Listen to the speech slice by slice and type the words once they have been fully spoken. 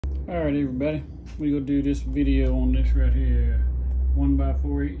Alright everybody, we gonna do this video on this right here 1x4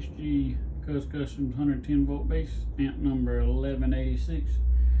 HG Cuz Customs 110 volt base, amp number 1186.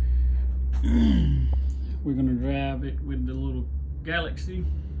 We're gonna drive it with the little Galaxy.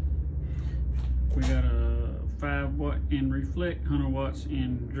 We got a 5 watt in reflect, 100 watts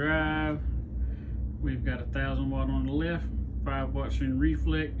in drive. We've got 1000 watt on the left, 5 watts in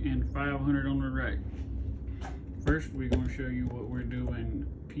reflect, and 500 on the right. First, we're going to show you what we're doing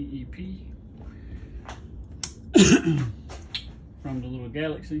PEP from the little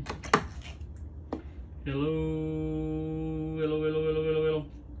Galaxy. Hello.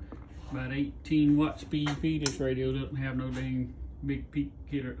 About 18 watts PEP. This radio doesn't have no dang big peak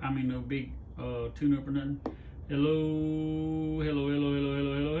hitter. I mean, no big tune up or nothing. Hello.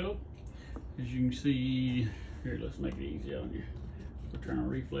 As you can see, here, let's make it easy on you. We'll turn our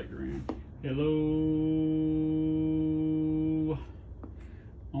reflector around. Hello.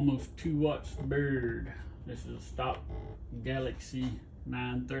 Almost 2 watts bird. This is a stock Galaxy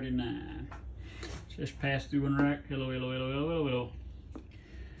 939. Just pass through and rack. Hello.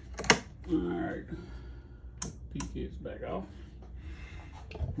 Alright. Peak is back off.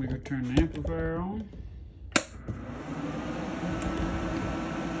 We're gonna turn the amplifier on.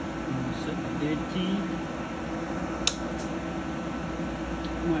 Set the dead key.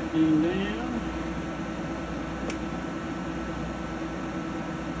 White thing down.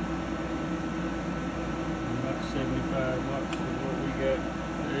 About 75 watts is what we got.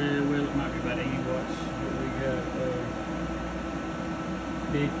 Well, it might be about 80 watts. What we got.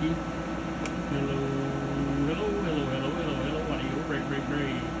 Dead key. Hello. What are you? Break.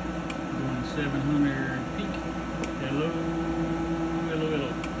 Doing 700 peak. Hello.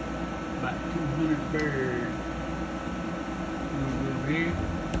 About 200 bird. Over here.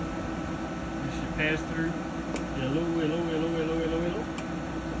 This should pass through. Hello.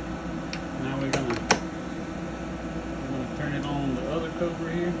 Now we're gonna turn it on the other cover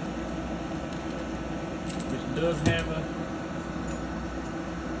here, which does have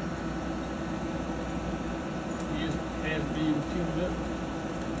has been tuned up.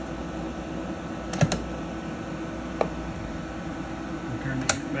 Turn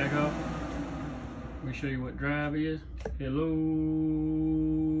it back off. Let me show you what drive is. Hello.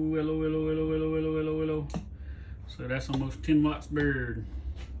 So that's almost 10 watts bird.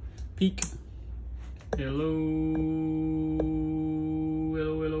 Peak. Hello.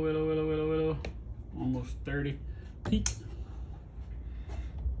 Almost 30. Peak.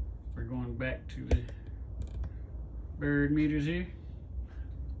 We're going back to the bird meters here.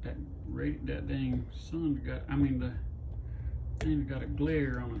 That dang sun's got, the thing's got a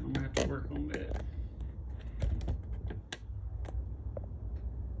glare on it. I'm gonna have to work on that.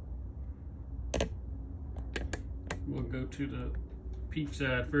 We'll go to the peak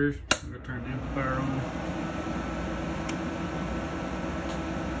side first. We're gonna turn the amplifier on.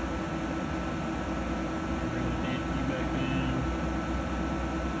 Bring the dead key back down.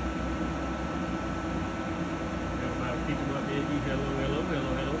 Got about 50 watt dead key. Hello.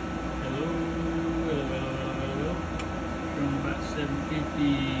 Showing about 750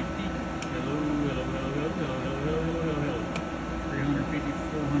 peak. Hello. 350,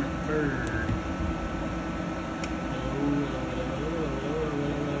 400 bird.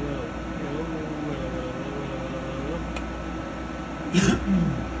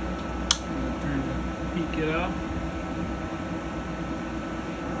 Turn the peak kit off.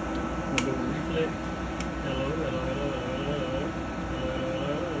 We'll go to reflect. Hello.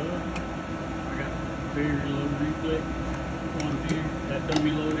 I got very low reflect on here. That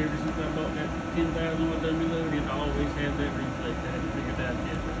dummy load, ever since I bought that 10,000 watt dummy load, it always has that reflect. I hadn't figured that out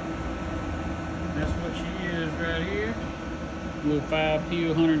yet. That's what she is right here. Little 5P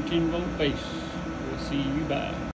 110 volt base. We'll see you. Bye.